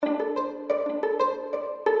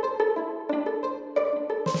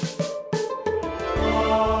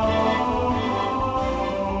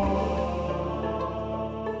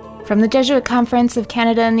From the Jesuit Conference of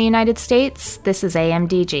Canada and the United States, this is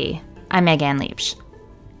AMDG. I'm Megan Leibsch.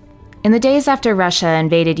 In the days after Russia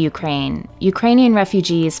invaded Ukraine, Ukrainian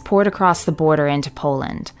refugees poured across the border into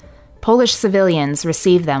Poland. Polish civilians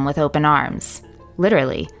received them with open arms.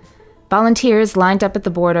 Literally. Volunteers lined up at the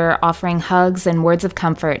border offering hugs and words of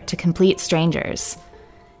comfort to complete strangers.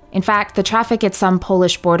 In fact, the traffic at some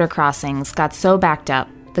Polish border crossings got so backed up,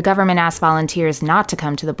 the government asked volunteers not to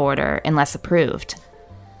come to the border unless approved.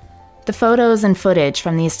 The photos and footage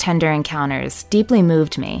from these tender encounters deeply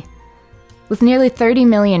moved me. With nearly 30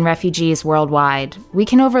 million refugees worldwide, we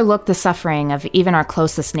can overlook the suffering of even our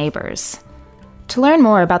closest neighbors. To learn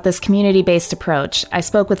more about this community-based approach, I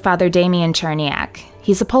spoke with Father Damian Czerniak.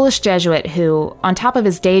 He's a Polish Jesuit who, on top of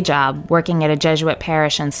his day job working at a Jesuit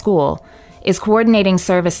parish and school, is coordinating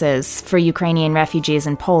services for Ukrainian refugees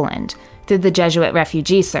in Poland through the Jesuit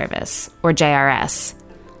Refugee Service, or JRS.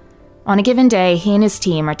 On a given day, he and his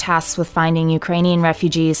team are tasked with finding Ukrainian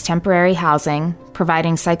refugees temporary housing,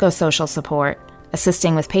 providing psychosocial support,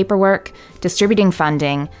 assisting with paperwork, distributing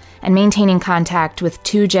funding, and maintaining contact with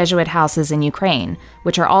 2 Jesuit houses in Ukraine,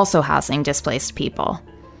 which are also housing displaced people.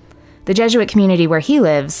 The Jesuit community where he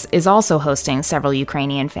lives is also hosting several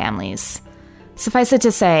Ukrainian families. Suffice it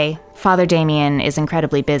to say, Father Damian is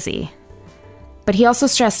incredibly busy. But he also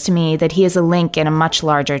stressed to me that he is a link in a much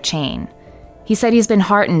larger chain. He said he's been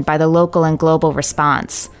heartened by the local and global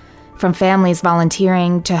response, from families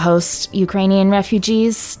volunteering to host Ukrainian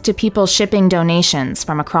refugees to people shipping donations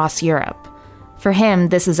from across Europe. For him,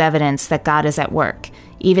 this is evidence that God is at work,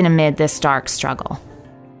 even amid this dark struggle.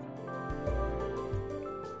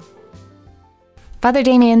 Father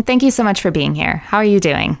Damian, thank you so much for being here. How are you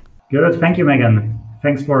doing? Good, thank you, Megan.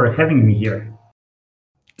 Thanks for having me here.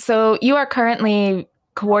 So you are currently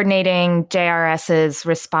coordinating JRS's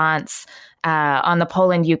response on the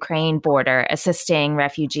Poland-Ukraine border, assisting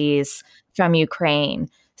refugees from Ukraine.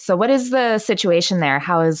 So what is the situation there?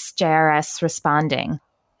 How is JRS responding?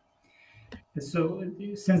 So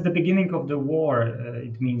since the beginning of the war,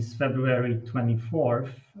 it means February 24th,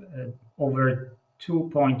 over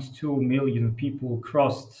 2.2 million people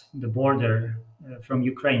crossed the border from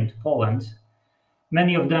Ukraine to Poland.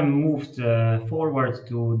 Many of them moved forward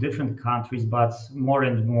to different countries, but more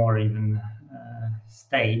and more even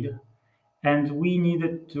stayed. And we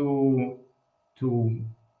needed to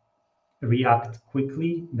react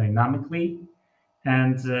quickly, dynamically.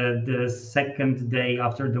 And the second day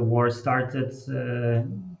after the war started,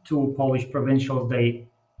 2 Polish provincials, they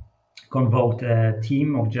convoked a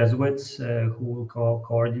team of Jesuits who will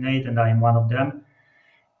coordinate, and I am one of them.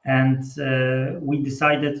 And we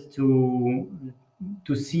decided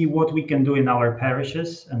to see what we can do in our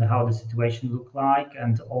parishes and how the situation look like,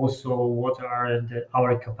 and also what are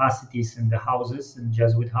our capacities in the houses, in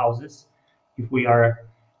Jesuit houses, if we are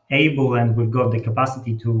able and we've got the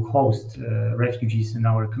capacity to host refugees in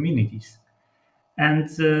our communities. And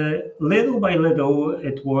little by little,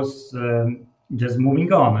 it was just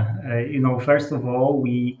moving on. First of all,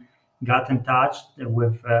 we got in touch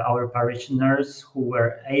with our parishioners who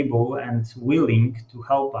were able and willing to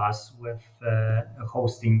help us with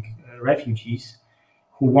hosting refugees,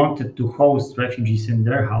 who wanted to host refugees in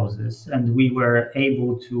their houses, and we were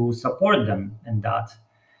able to support them in that.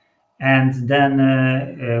 And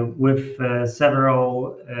then with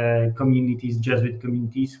several communities, Jesuit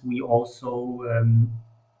communities, we also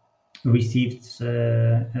received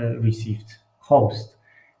host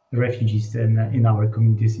refugees in our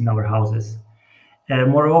communities, in our houses.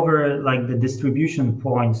 Moreover, like the distribution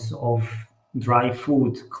points of dry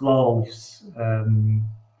food, clothes,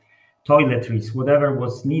 toiletries, whatever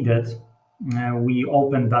was needed, we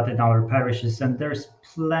opened that in our parishes, and there's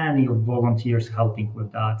plenty of volunteers helping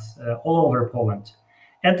with that all over Poland.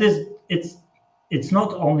 And it's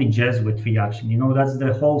not only Jesuit reaction, that's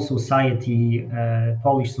the whole society,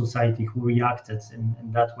 Polish society, who reacted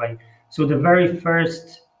in that way. So the very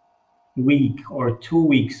first week or 2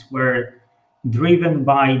 weeks were driven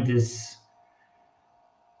by this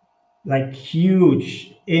like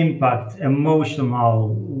huge impact,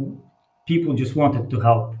 emotional. People just wanted to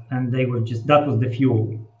help, and that was the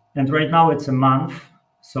fuel. And right now it's a month,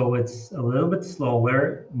 so it's a little bit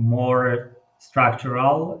slower, more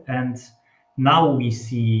structural, and now we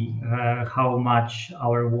see how much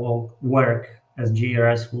our work as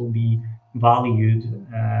JRS will be valued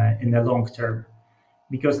in the long term.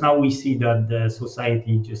 Because now we see that the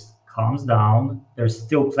society just calms down. There's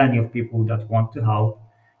still plenty of people that want to help,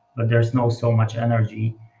 but there's not so much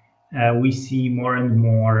energy. We see more and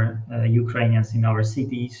more Ukrainians in our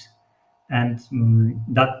cities, and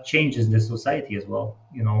that changes the society as well,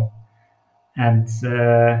 And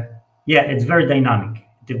it's very dynamic.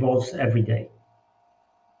 evolves every day.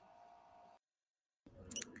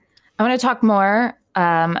 I want to talk more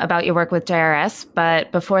about your work with JRS,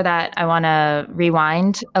 but before that, I want to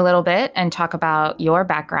rewind a little bit and talk about your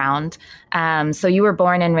background. So you were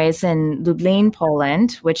born and raised in Lublin,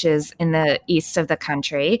 Poland, which is in the east of the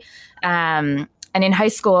country. And in high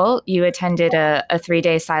school, you attended a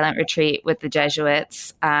 3-day silent retreat with the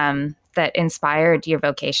Jesuits that inspired your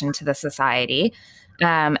vocation to the society.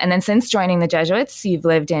 And then since joining the Jesuits, you've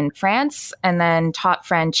lived in France and then taught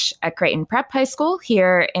French at Creighton Prep High School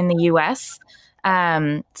here in the US.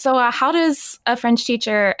 So how does a French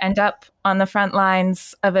teacher end up on the front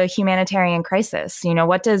lines of a humanitarian crisis? You know,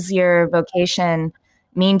 what does your vocation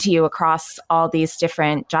mean to you across all these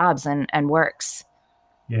different jobs and works?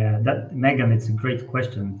 Yeah, Megan, it's a great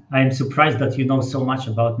question. I am surprised that you know so much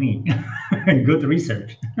about me. Good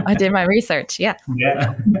research. I did my research, yeah.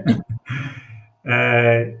 Yeah.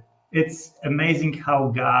 It's amazing how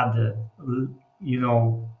God,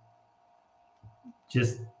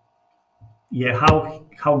 just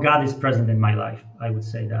how God is present in my life. I would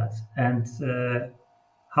say that, and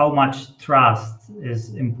how much trust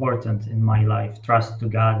is important in my life. Trust to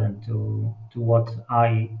God and to what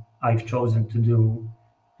I've chosen to do,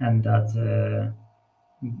 and that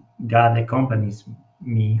God accompanies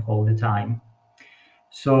me all the time.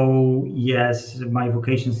 So yes, my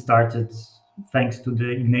vocation started thanks to the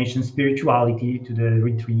Ignatian spirituality, to the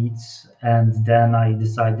retreats, and then I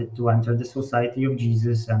decided to enter the Society of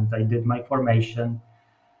Jesus, and I did my formation.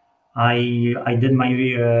 I did my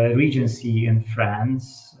regency in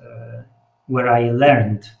France, where I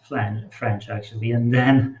learned French actually, and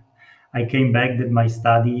then I came back, did my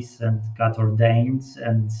studies, and got ordained,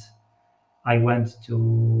 and I went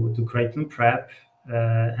to Creighton Prep,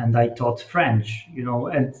 and I taught French.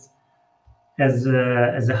 And as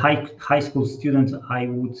a high school student, I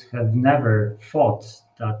would have never thought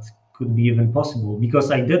that could be even possible,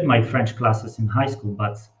 because I did my French classes in high school,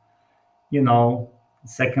 but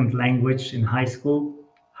second language in high school,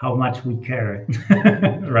 how much we care,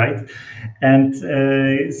 right? And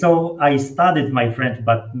so I studied my French,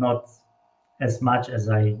 but not as much as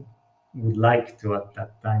I would like to at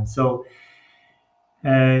that time. So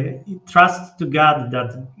trust to God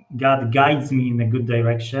that God guides me in a good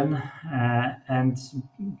direction, and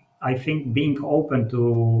I think being open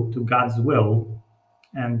to God's will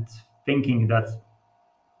and thinking that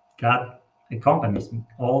God accompanies me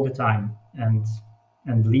all the time and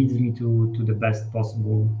leads me to the best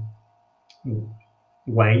possible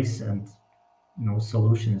ways and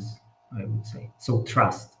solutions, I would say. So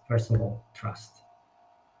trust, first of all, trust.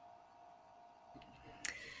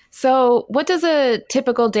 So what does a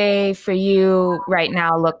typical day for you right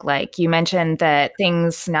now look like? You mentioned that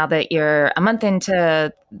things, now that you're a month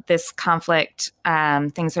into this conflict,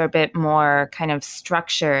 things are a bit more kind of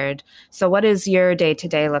structured. So what is your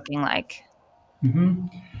day-to-day looking like? Mm-hmm.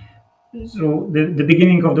 So the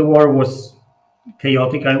beginning of the war was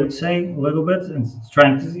chaotic, I would say, a little bit, and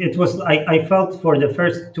I felt for the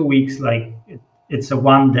first 2 weeks like it's a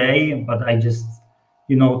one day, but I just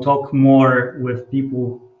talk more with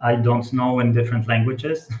people I don't know in different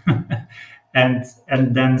languages, and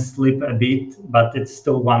then sleep a bit, but it's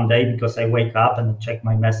still one day because I wake up and check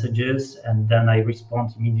my messages, and then I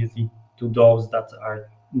respond immediately to those that are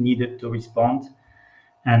needed to respond,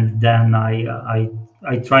 and then I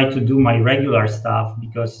try to do my regular stuff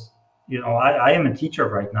because I am a teacher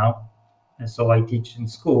right now, and so I teach in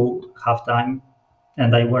school half time,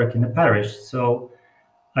 and I work in a parish, so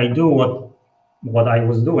I do what I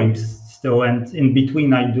was doing still, and in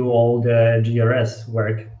between I do all the GRS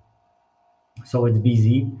work, so it's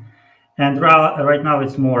busy. And right now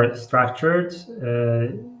it's more structured.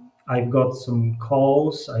 I've got some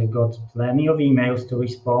calls, I've got plenty of emails to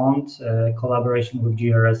respond, collaboration with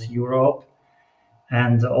GRS Europe,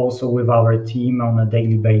 and also with our team on a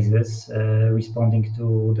daily basis, responding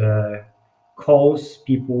to the calls,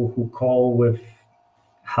 people who call with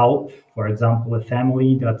help, for example, a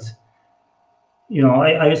family that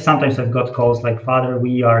I sometimes I've got calls like, "Father,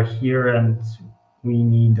 we are here and we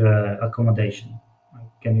need accommodation.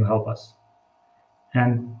 Can you help us?"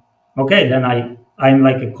 And okay, then I'm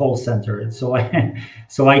like a call center. So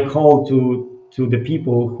I call to the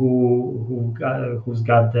people who's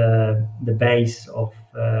got the base of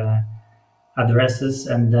addresses,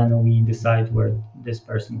 and then we decide where this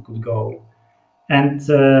person could go. And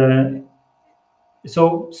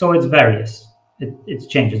so it's various. It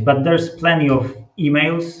changes, but there's plenty of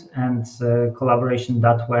emails and collaboration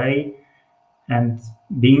that way, and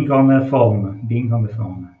being on the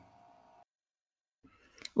phone.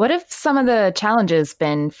 What have some of the challenges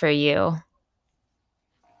been for you?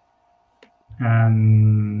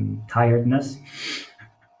 tiredness,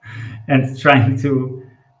 and trying to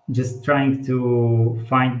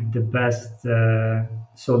find the best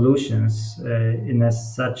solutions in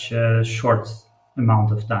such a short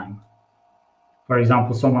amount of time. For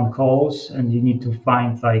example, someone calls and you need to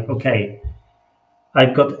find, like, okay,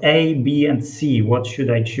 I've got A, B, and C. What should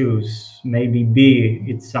I choose? Maybe B,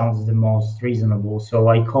 it sounds the most reasonable. So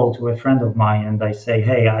I call to a friend of mine and I say,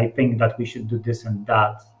 hey, I think that we should do this and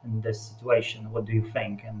that in this situation. What do you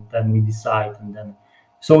think? And then we decide. And then,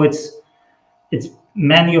 so it's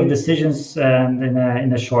many of decisions and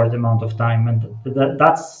in a short amount of time. And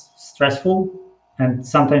that's stressful. And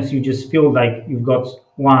sometimes you just feel like you've got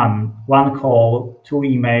one call, 2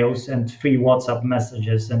 emails, and 3 WhatsApp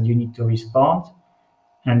messages, and you need to respond.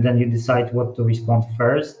 And then you decide what to respond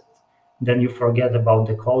first. Then you forget about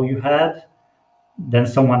the call you had. Then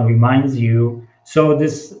someone reminds you. So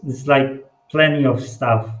this like plenty of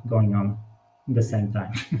stuff going on at the same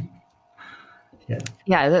time.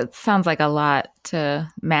 Yeah, that sounds like a lot to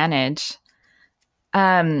manage.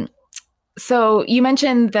 So you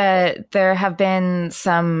mentioned that there have been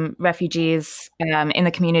some refugees in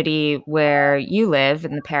the community where you live,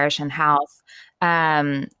 in the parish and house.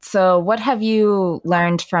 So what have you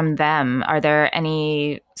learned from them? Are there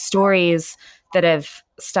any stories that have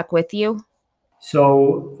stuck with you?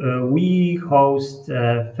 So we host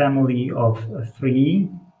a family of 3.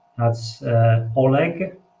 That's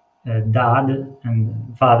Oleg, dad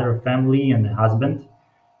and father of family and husband,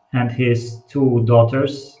 and his 2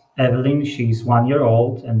 daughters. Evelyn, she's 1 year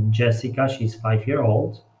old, and Jessica, she's 5 year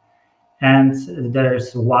old. And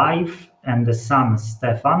there's wife and the son,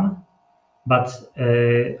 Stefan. But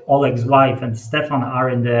Oleg's wife and Stefan are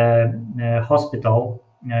in the hospital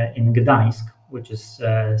in Gdańsk, which is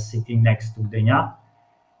a city next to Gdynia,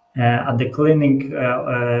 at the clinic.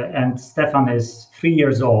 And Stefan is 3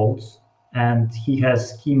 years old, and he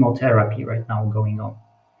has chemotherapy right now going on.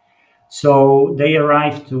 So they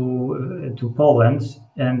arrived to Poland,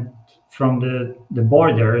 and from the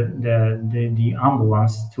border, the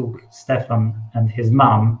ambulance took Stefan and his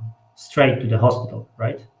mom straight to the hospital.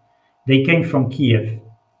 Right, they came from Kiev,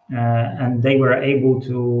 and they were able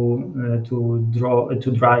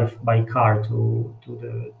to drive by car to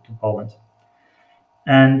Poland.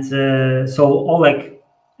 And so Oleg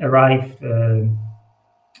arrived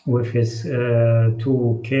with his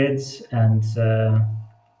 2 kids and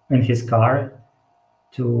in his car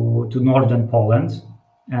to northern Poland.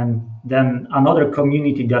 And then another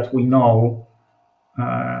community that we know,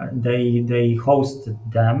 they hosted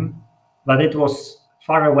them, but it was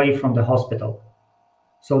far away from the hospital.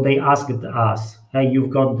 So they asked us, hey, you've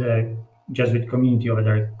got the Jesuit community over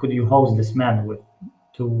there. Could you host this man with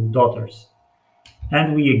 2 daughters?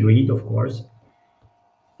 And we agreed, of course.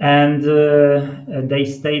 And they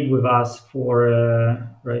stayed with us for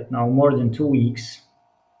right now more than 2 weeks.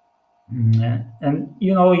 And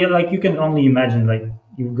like you can only imagine, like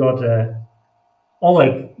you've got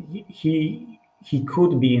Oleg. He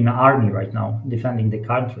could be in the army right now defending the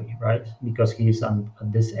country, right? Because he is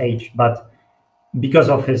at this age. But because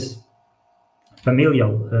of his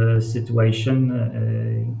familial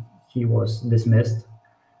situation, he was dismissed,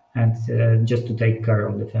 and just to take care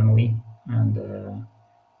of the family and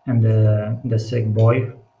the sick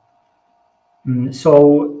boy.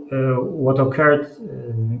 So what occurred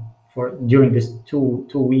during these two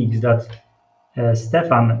weeks, that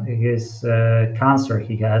Stefan, his cancer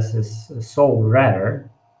he has is so rare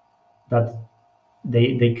that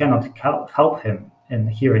they cannot help him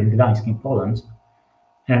here in Gdańsk, in Poland.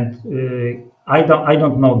 And I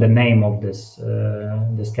don't know the name of this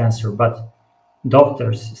cancer, but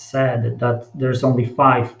doctors said that there's only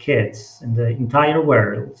 5 kids in the entire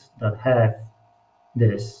world that have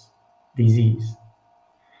this disease.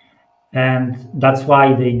 And that's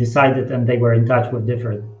why they decided, and they were in touch with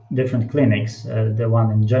different clinics. The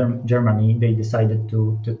one in Germany, they decided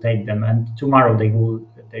to take them, and tomorrow they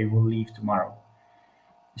will leave tomorrow.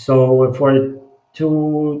 So for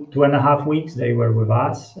 2.5 weeks they were with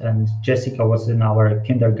us, and Jessica was in our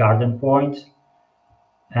kindergarten point.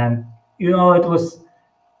 And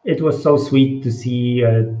it was so sweet to see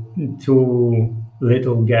 2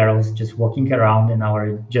 little girls just walking around in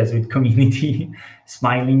our Jesuit community,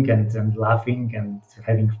 smiling and laughing and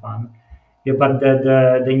having fun. Yeah, but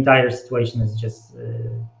the entire situation is just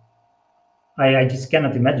I just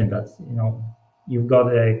cannot imagine that. You've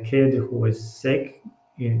got a kid who is sick,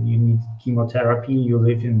 you need chemotherapy, you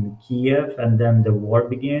live in Kiev, and then the war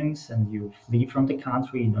begins and you flee from the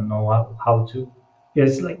country, you don't know how to.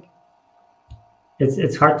 It's like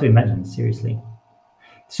it's hard to imagine, seriously.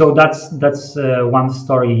 So that's one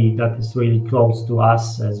story that is really close to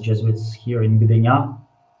us as Jesuits here in Gdynia.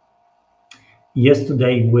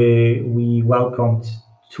 Yesterday, we welcomed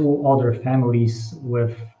two other families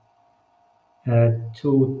with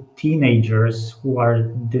two teenagers who are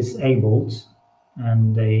disabled,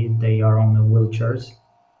 and they are on the wheelchairs.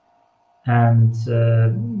 And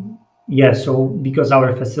so because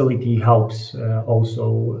our facility helps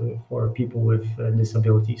also for people with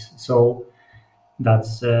disabilities, so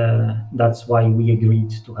that's why we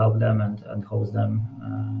agreed to help them and host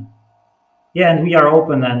them. And we are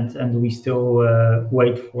open, and we still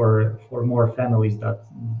wait for more families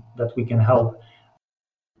that we can help.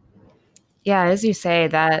 Yeah, as you say,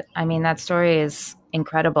 that story is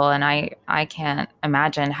incredible, and I can't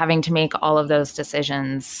imagine having to make all of those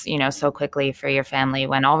decisions, so quickly for your family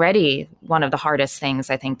when already one of the hardest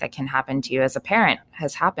things I think that can happen to you as a parent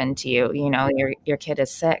has happened to you. Your kid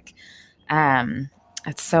is sick.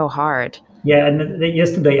 It's so hard. Yeah, and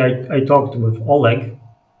yesterday I talked with Oleg,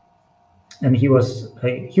 and he was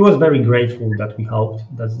very grateful that we helped.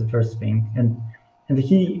 That's the first thing, and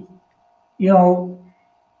he,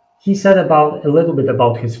 he said about a little bit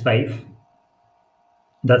about his faith,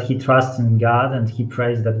 that he trusts in God, and he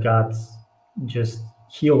prays that God just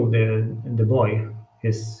heal the boy,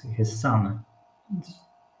 his son.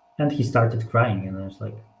 And he started crying, and I was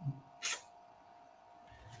like,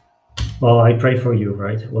 well, I pray for you,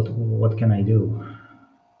 right? What can I do?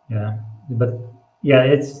 Yeah, but yeah,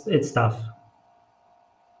 it's tough.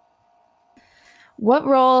 What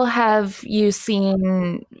role have you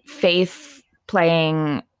seen faith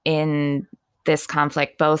playing in this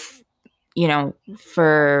conflict, both,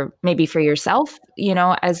 for yourself,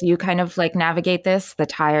 as you kind of like navigate this, the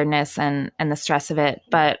tiredness and the stress of it,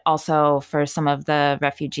 but also for some of the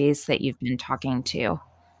refugees that you've been talking to?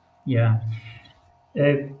 Yeah.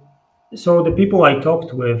 So the people I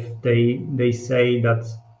talked with, they say that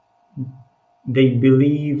they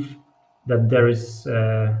believe that there is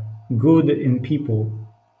good in people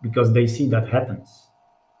because they see that happens.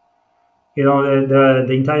 The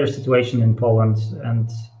entire situation in Poland, and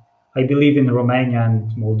I believe in Romania and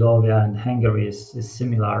Moldova and Hungary is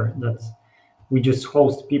similar, that we just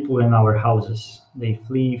host people in our houses. They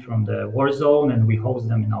flee from the war zone, and we host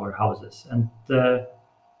them in our houses. And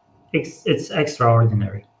it's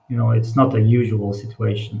extraordinary. It's not a usual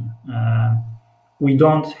situation. We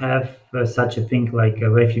don't have such a thing like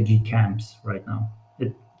refugee camps right now.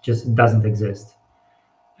 It just doesn't exist.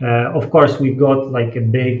 Of course, we've got like a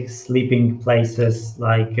big sleeping places,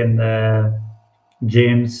 like in the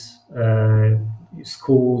gyms,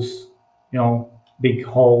 schools, big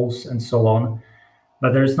halls and so on.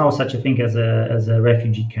 But there's no such a thing as a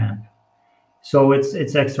refugee camp. So it's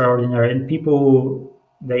extraordinary, and people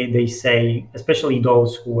they say, especially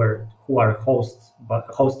those who are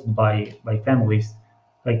hosted by families,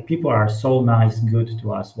 like people are so nice, good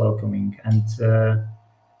to us, welcoming,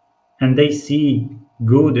 and they see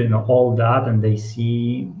good in all that, and they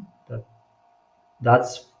see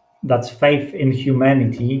that's faith in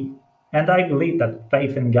humanity, and I believe that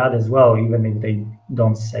faith in God as well, even if they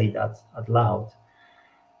don't say that out loud,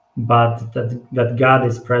 but that God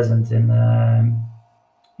is present in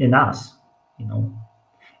us,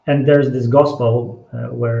 And there's this gospel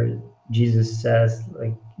where Jesus says,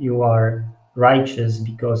 like, you are righteous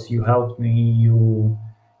because you helped me,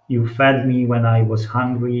 you fed me when I was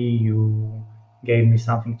hungry, you gave me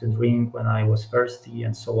something to drink when I was thirsty,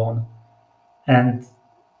 and so on. And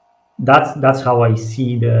that's how I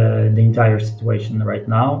see the entire situation right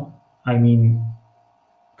now. I mean,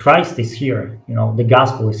 Christ is here, the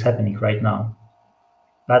gospel is happening right now.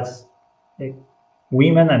 That's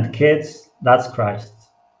women and kids, that's Christ.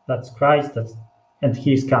 And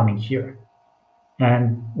he's coming here.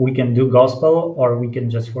 And we can do gospel, or we can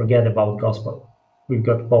just forget about gospel. We've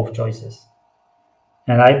got both choices.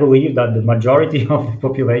 And I believe that the majority of the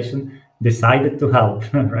population decided to help,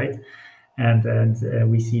 right?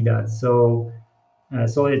 And we see that. So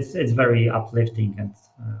it's very uplifting and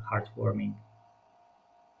heartwarming.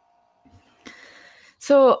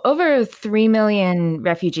 So over 3 million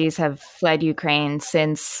refugees have fled Ukraine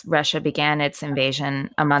since Russia began its invasion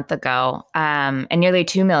a month ago. And nearly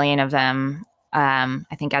 2 million of them,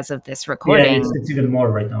 I think as of this recording. Yeah, it's even more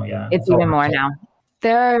right now, yeah. It's even more now.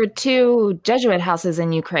 There are two Jesuit houses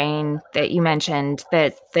in Ukraine that you mentioned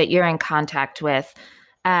that you're in contact with.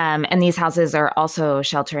 And these houses are also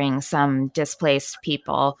sheltering some displaced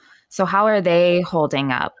people. So how are they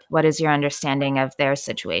holding up? What is your understanding of their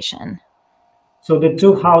situation? So the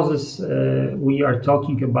two houses we are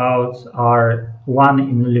talking about are one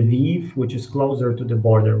in Lviv, which is closer to the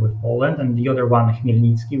border with Poland, and the other one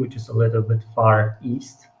Khmelnytsky, which is a little bit far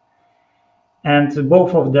east. And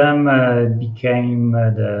both of them became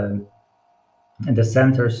the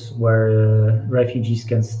centers where refugees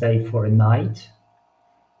can stay for a night.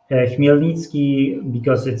 Khmelnytsky,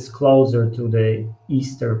 because it's closer to the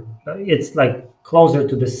it's like closer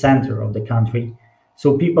to the center of the country.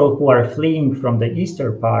 So people who are fleeing from the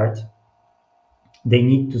eastern part, they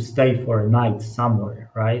need to stay for a night somewhere,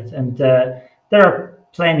 right? And there are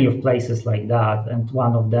plenty of places like that. And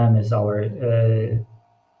one of them is our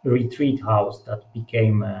retreat house that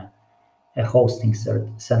became a hosting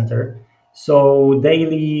center. So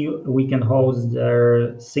daily we can host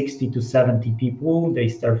there 60 to 70 people. They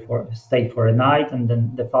stay for a night, and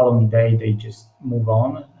then the following day they just move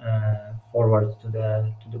on forward to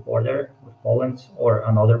the border with Poland or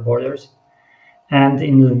another borders. And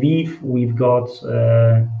in Lviv we've got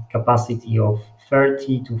a capacity of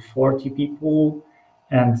 30 to 40 people,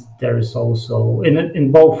 and there is also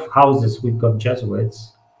in both houses we've got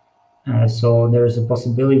Jesuits. So there's a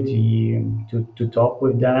possibility to talk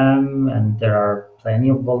with them, and there are plenty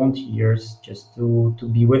of volunteers just to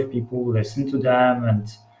be with people, listen to them,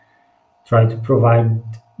 and try to provide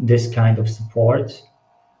this kind of support.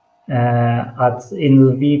 In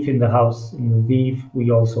Lviv, in the house in Lviv, we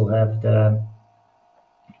also have the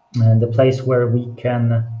place where we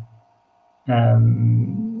can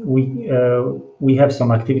we have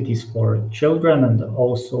some activities for children and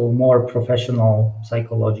also more professional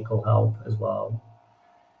psychological help as well.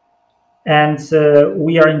 And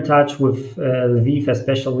we are in touch with Lviv,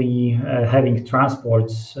 especially having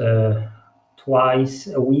transports twice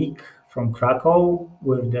a week from Krakow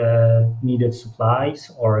with the needed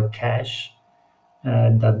supplies or cash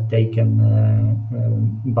that they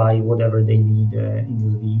can buy whatever they need in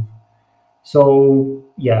Lviv. So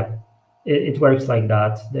yeah, it works like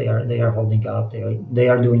that. They are holding up. They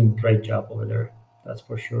are doing a great job over there. That's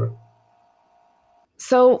for sure.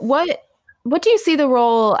 So what do you see the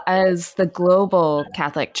role as the global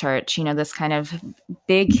Catholic Church, this kind of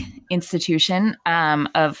big institution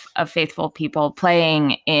of faithful people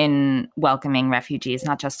playing in welcoming refugees,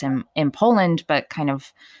 not just in Poland, but kind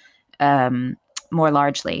of more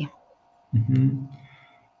largely? Mm-hmm.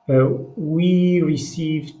 We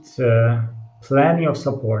received plenty of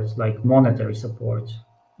support, like monetary support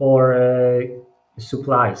or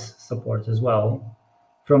supplies support as well,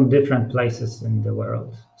 from different places in the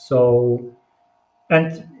world. So,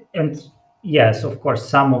 and yes, of course,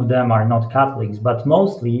 some of them are not Catholics, but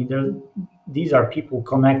mostly these are people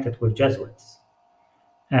connected with Jesuits,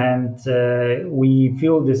 and we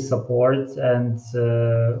feel this support, and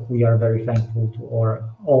we are very thankful to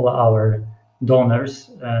all our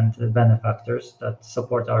donors and benefactors that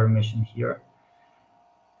support our mission here.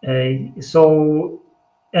 And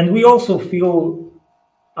we also feel,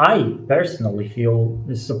 I personally feel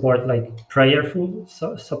this support, like prayerful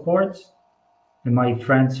support. And my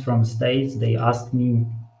friends from States, they asked me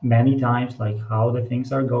many times, like, how the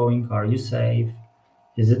things are going. Are you safe?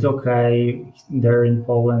 Is it okay there in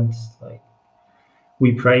Poland? Like,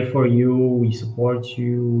 we pray for you, we support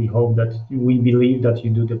you, we believe that you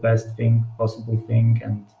do the best possible thing,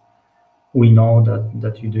 and we know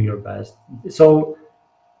that you do your best. So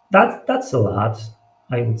that's a lot,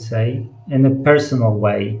 I would say, in a personal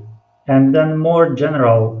way. And then more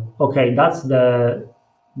general, okay, that's the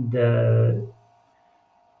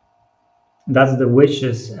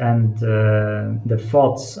wishes and the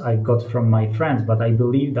thoughts I got from my friends. But I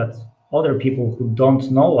believe that other people who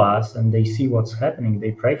don't know us and they see what's happening,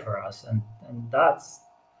 they pray for us, and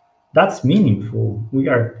that's meaningful. We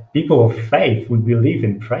are people of faith. We believe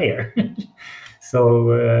in prayer.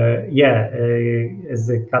 So as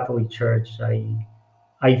a Catholic Church, I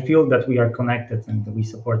feel that we are connected and we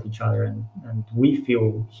support each other, and we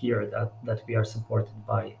feel here that we are supported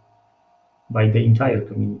by the entire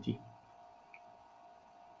community.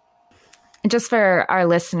 And just for our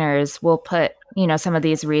listeners, we'll put, some of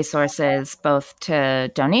these resources both to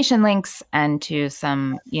donation links and to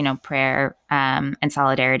some, prayer and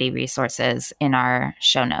solidarity resources in our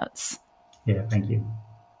show notes. Yeah, thank you.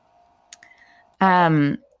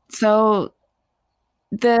 So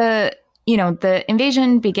the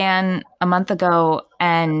invasion began a month ago,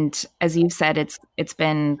 and as you've said, it's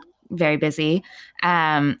been very busy.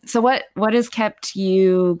 So what has kept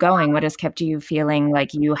you going? What has kept you feeling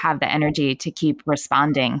like you have the energy to keep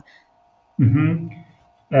responding? Mm-hmm.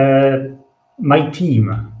 My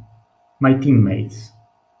teammates.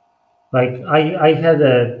 Like I had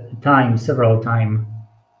several times,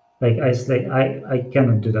 like I say, I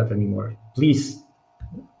cannot do that anymore. Please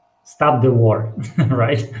stop the war,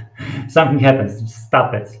 right? Something happens, just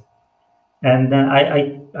stop it. And then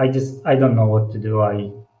I don't know what to do.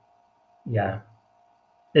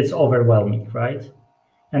 It's overwhelming, right?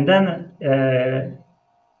 And then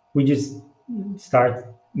we just start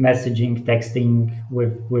messaging, texting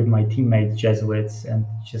with my teammates, Jesuits, and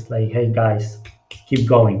just like, hey guys, keep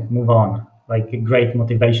going, move on, like a great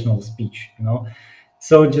motivational speech,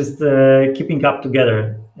 So just keeping up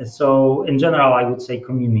together. So in general, I would say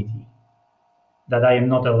community, that I am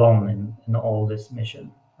not alone in all this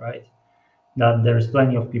mission, right? That there's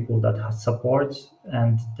plenty of people that have support,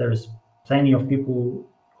 and there's plenty of people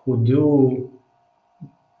who do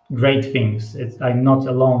great things. I'm not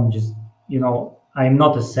alone, just, I'm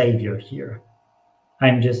not a savior here.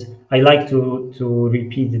 I like to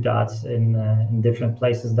repeat that in different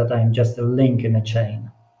places, that I'm just a link in a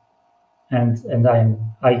chain. And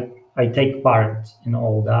I take part in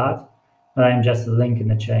all that, but I'm just a link in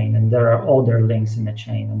the chain, and there are other links in the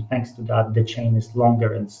chain, and thanks to that, the chain is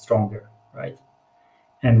longer and stronger, right?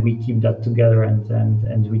 And we keep that together,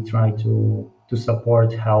 and we try to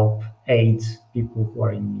support, help, aid people who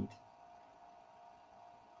are in need.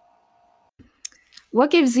 What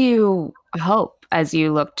gives you hope as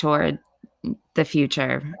you look toward the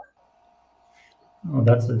future? Oh,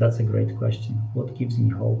 that's a great question. What gives me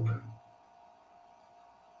hope?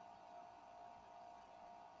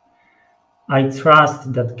 I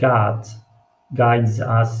trust that God guides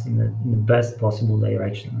us in the best possible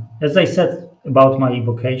direction. As I said about my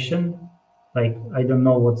vocation, like, I don't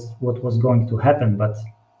know what was going to happen, but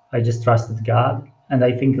I just trusted God. And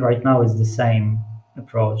I think right now it's the same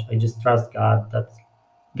approach. I just trust God, that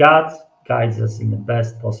God guides us in the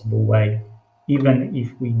best possible way, even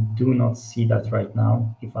if we do not see that right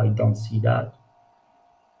now, if I don't see that.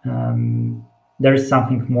 There's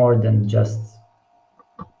something more than just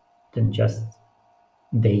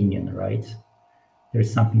Damien, right?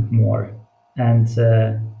 There's something more. And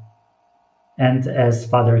as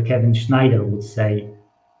Father Kevin Schneider would say,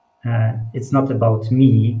 it's not about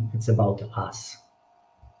me, it's about us.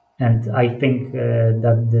 And I think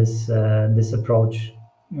that this approach,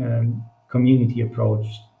 community approach,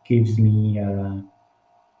 gives me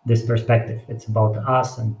this perspective. It's about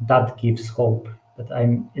us, and that gives hope. That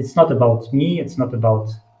it's not about me, it's not about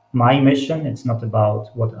my mission, it's not about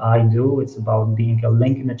what I do, it's about being a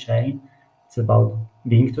link in a chain. It's about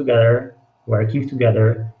being together, working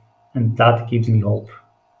together, and that gives me hope.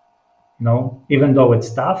 Even though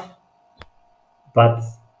it's tough, but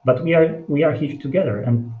we are here together,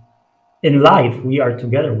 and in life we are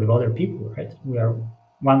together with other people, right? We are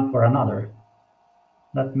one for another.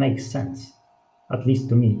 That makes sense, at least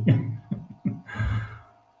to me.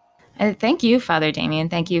 Thank you, Father Damien.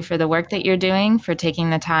 Thank you for the work that you're doing, for taking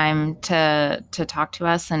the time to talk to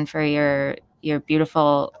us, and for your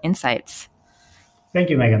beautiful insights. Thank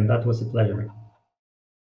you, Megan. That was a pleasure.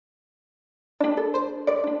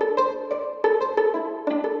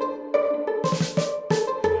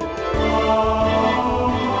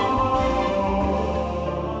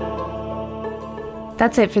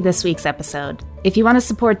 That's it for this week's episode. If you want to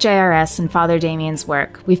support JRS and Father Damien's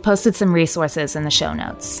work, we've posted some resources in the show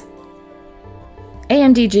notes.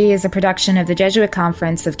 AMDG is a production of the Jesuit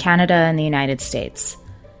Conference of Canada and the United States.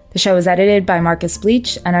 The show is edited by Marcus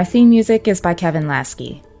Bleach, and our theme music is by Kevin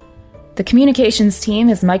Lasky. The communications team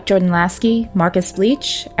is Mike Jordan Lasky, Marcus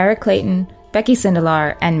Bleach, Eric Clayton, Becky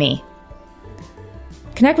Sindelar, and me.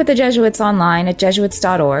 Connect with the Jesuits online at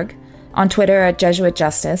jesuits.org, on Twitter at Jesuit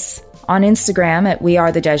Justice, on Instagram at We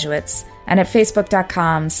Are the Jesuits, and at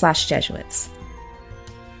facebook.com/Jesuits.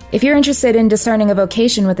 If you're interested in discerning a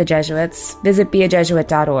vocation with the Jesuits, visit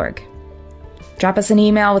beajesuit.org. Drop us an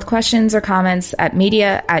email with questions or comments at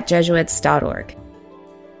media@jesuits.org.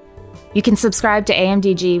 You can subscribe to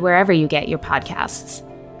AMDG wherever you get your podcasts.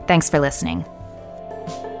 Thanks for listening.